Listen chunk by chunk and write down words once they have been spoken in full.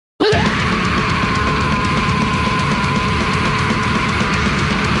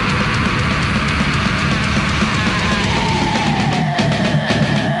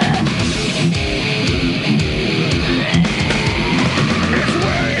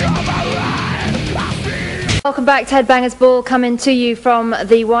Welcome back to Headbangers Ball, coming to you from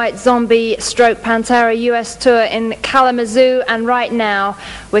the White Zombie stroke Pantera US tour in Kalamazoo, and right now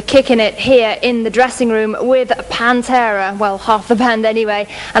we're kicking it here in the dressing room with Pantera, well, half the band anyway,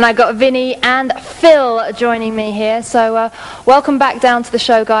 and I got Vinnie and Phil joining me here, so welcome back down to the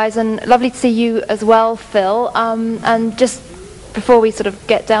show, guys, and lovely to see you as well, Phil. And just before we sort of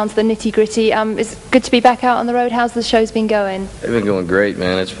get down to the nitty-gritty, it's good to be back out on the road. How's the show's been going? It's been going great,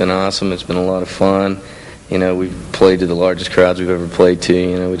 man. It's been awesome. It's been a lot of fun. You know, we've played to the largest crowds we've ever played to.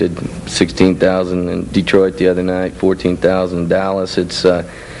 You know, we did 16,000 in Detroit the other night, 14,000 in Dallas. It's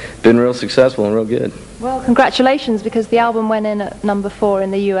been real successful and real good. Well, congratulations, because the album went in at number 4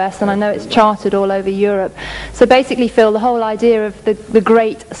 in the US, and I know it's charted all over Europe. So basically, Phil, the whole idea of the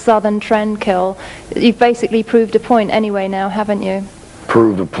great Southern trend kill, you've basically proved a point anyway now, haven't you?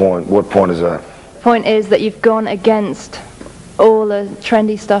 Proved a point? What point is that? The point is that you've gone against all the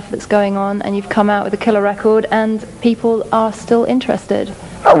trendy stuff that's going on, and you've come out with a killer record, and people are still interested.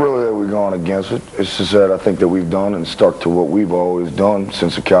 Not really that we've gone against it. It's just that I think that we've done and stuck to what we've always done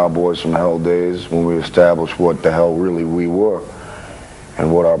since the Cowboys from Hell days, when we established what the hell really we were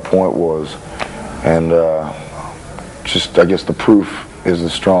and what our point was. And just, I guess the proof is the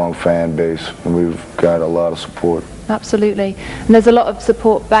strong fan base, and we've got a lot of support. Absolutely. And there's a lot of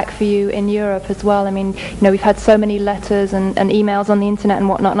support back for you in Europe as well. I mean, you know, we've had so many letters and emails on the internet and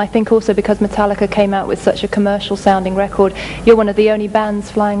whatnot, and I think also because Metallica came out with such a commercial sounding record, you're one of the only bands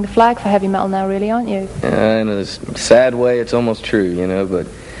flying the flag for heavy metal now, really, aren't you? In a sad way, it's almost true, you know,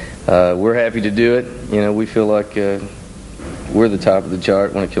 but we're happy to do it. You know, we feel like we're the top of the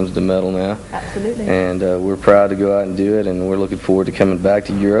chart when it comes to metal now. Absolutely. And we're proud to go out and do it, and we're looking forward to coming back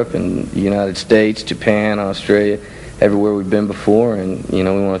to Europe and the United States, Japan, Australia, everywhere we've been before. And, you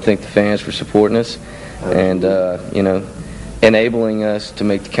know, we want to thank the fans for supporting us and, you know, enabling us to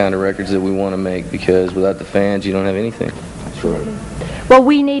make the kind of records that we want to make, because without the fans, you don't have anything. That's right. Well,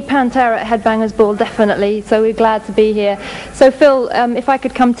 we need Pantera at Headbangers Ball, definitely, so we're glad to be here. So, Phil, if I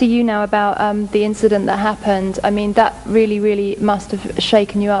could come to you now about the incident that happened. I mean, that really must have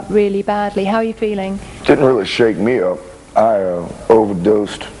shaken you up really badly. How are you feeling? Didn't really shake me up. I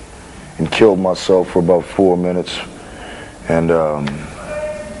overdosed and killed myself for about 4 minutes. And I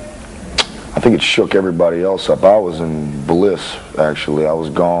think it shook everybody else up. I was in bliss, actually. I was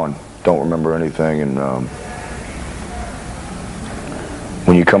gone. Don't remember anything. And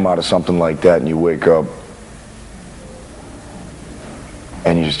when you come out of something like that and you wake up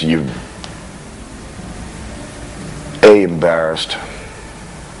and you're A, embarrassed,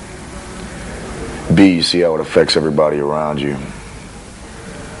 B, you see how it affects everybody around you.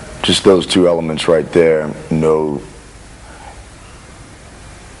 Just those two elements right there,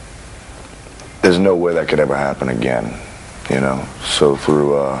 there's no way that could ever happen again, you know. So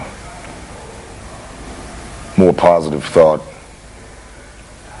through more positive thought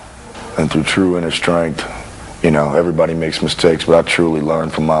and through true inner strength, you know, everybody makes mistakes, but I truly learn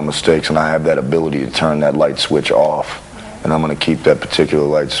from my mistakes, and I have that ability to turn that light switch off. And I'm going to keep that particular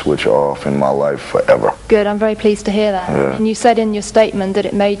light switch off in my life forever. Good, I'm very pleased to hear that. Yeah. And you said in your statement that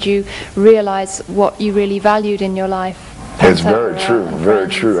it made you realize what you really valued in your life. It's very true, very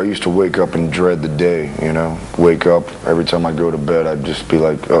true. I used to wake up and dread the day, you know. Wake up, every time I go to bed, I'd just be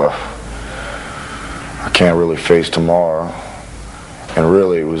like, ugh, I can't really face tomorrow. And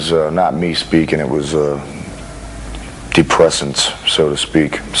really, it was not me speaking, it was depressants, so to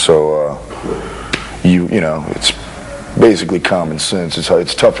speak. So, you know, it's basically common sense.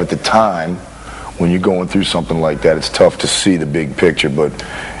 It's tough at the time when you're going through something like that. It's tough to see the big picture, but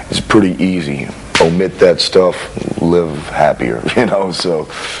it's pretty easy. Omit that stuff, live happier, you know, so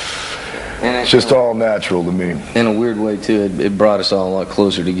it's just all natural to me. In a weird way, too, it brought us all a lot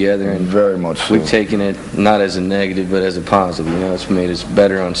closer together. And very much so. We've taken it not as a negative, but as a positive, you know. It's made us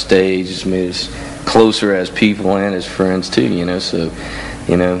better on stage. It's made us closer as people and as friends, too, you know. So,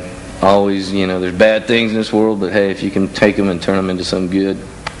 you know, always, you know, there's bad things in this world, but, hey, if you can take them and turn them into some good,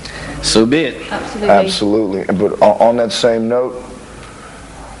 so be it. Absolutely. Absolutely. But on that same note,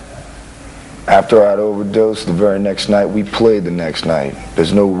 after I'd overdosed, the very next night, we played the next night.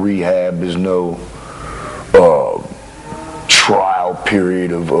 There's no rehab, there's no trial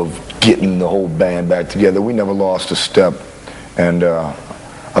period of getting the whole band back together. We never lost a step. And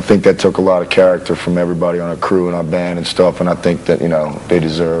I think that took a lot of character from everybody on our crew and our band and stuff, and I think that, you know, they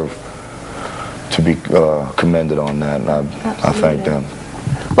deserve to be commended on that, and I thank them.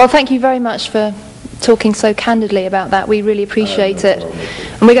 Well, thank you very much for talking so candidly about that. We really appreciate it.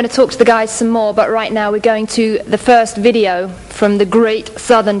 And we're going to talk to the guys some more, but right now we're going to the first video from the great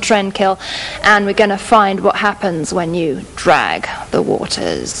Southern Trend Kill, and we're going to find what happens when you drag the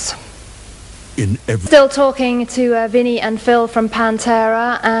waters. in every... Still talking to Vinnie and Phil from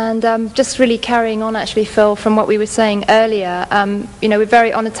Pantera, and just really carrying on actually, Phil, from what we were saying earlier. You know, we're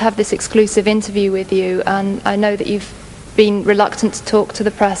very honoured to have this exclusive interview with you, and I know that you've been reluctant to talk to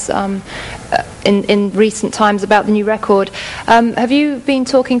the press in recent times about the new record. Have you been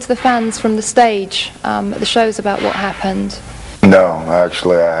talking to the fans from the stage at the shows about what happened? No,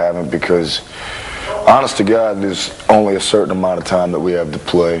 actually I haven't, because honest to God, there's only a certain amount of time that we have to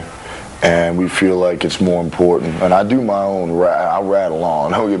play, and we feel like it's more important. And I do my own I rattle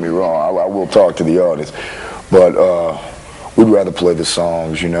on, don't get me wrong, I will talk to the audience, but we'd rather play the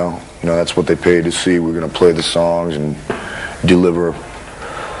songs, you know. That's what they paid to see. We're going to play the songs and deliver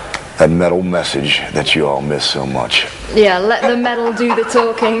that metal message that you all miss so much. Yeah, let the metal do the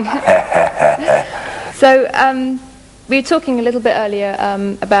talking. So, we were talking a little bit earlier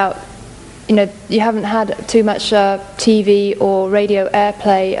about, you know, you haven't had too much TV or radio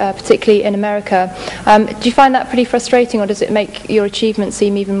airplay, particularly in America. Do you find that pretty frustrating, or does it make your achievements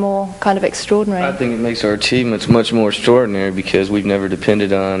seem even more kind of extraordinary? I think it makes our achievements much more extraordinary because we've never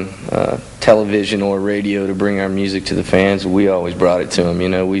depended on television or radio to bring our music to the fans. We always brought it to them. You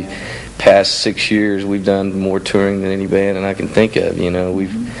know, we past 6 years we've done more touring than any band and I can think of. You know,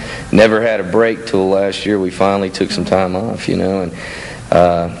 we've never had a break till last year. We finally took some time off, you know,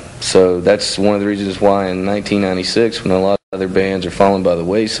 and so that's one of the reasons why in 1996, when a lot of other bands are falling by the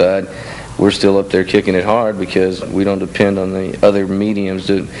wayside, we're still up there kicking it hard because we don't depend on the other mediums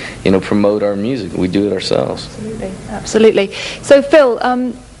to, you know, promote our music. We do it ourselves. Absolutely, absolutely. So Phil,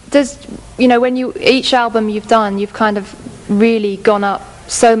 does, you know, when each album you've done, you've kind of really gone up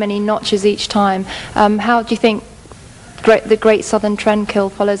so many notches each time. How do you think the Great Southern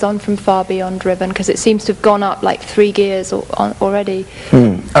Trendkill follows on from Far Beyond Ribbon, because it seems to have gone up like 3 gears already?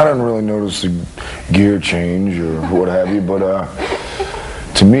 I don't really notice the gear change or what have you, but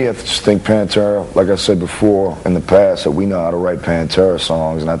to me, I just think Pantera, like I said before in the past, that we know how to write Pantera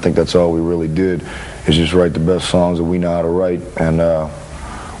songs, and I think that's all we really did, is just write the best songs that we know how to write, and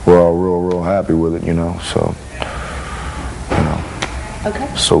we're all real happy with it, you know, so, you know,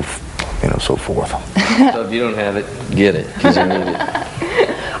 okay. So forth. So if you don't have it, get it, because you need it.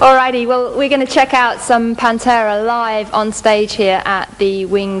 Alrighty, well, we're going to check out some Pantera live on stage here at the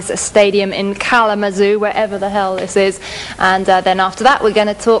Wings Stadium in Kalamazoo, wherever the hell this is, and then after that we're going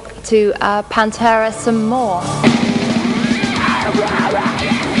to talk to Pantera some more.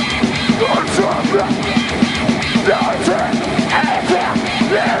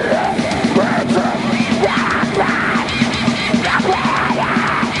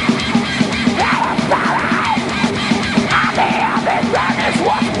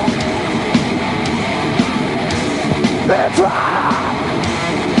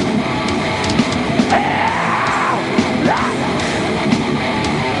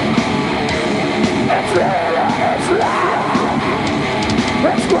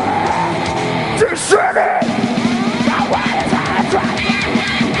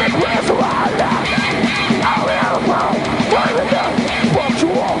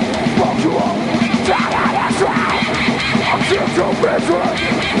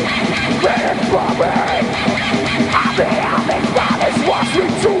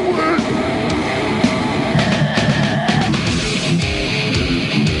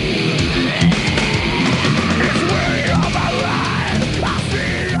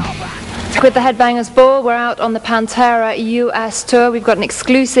 With the Headbangers Ball, we're out on the Pantera US tour. We've got an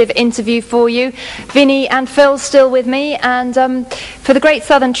exclusive interview for you. Vinnie and Phil still with me, and for the Great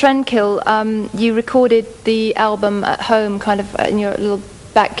Southern Trendkill, you recorded the album at home, kind of in your little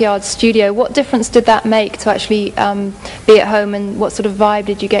backyard studio. What difference did that make to actually be at home, and what sort of vibe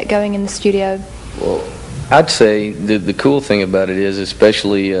did you get going in the studio? Well, I'd say the cool thing about it is,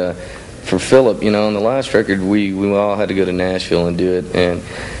 especially for Philip, you know, on the last record, we all had to go to Nashville and do it, and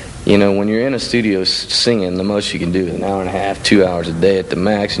you know, when you're in a studio singing, the most you can do is an hour and a half, 2 hours a day at the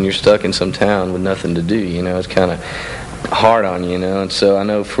max, and you're stuck in some town with nothing to do, you know, it's kind of hard on you, you know, and so I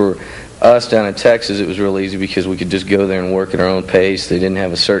know for us down in Texas, it was real easy because we could just go there and work at our own pace. They didn't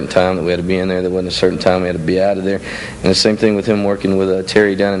have a certain time that we had to be in there. There wasn't a certain time we had to be out of there. And the same thing with him working with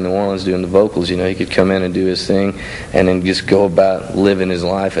Terry down in New Orleans doing the vocals. You know, he could come in and do his thing and then just go about living his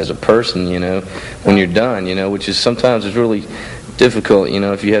life as a person, you know, when you're done, you know, which is sometimes is really difficult, you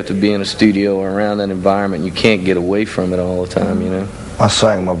know, if you have to be in a studio or around that environment, you can't get away from it all the time, you know. I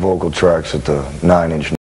sang my vocal tracks at the 9-inch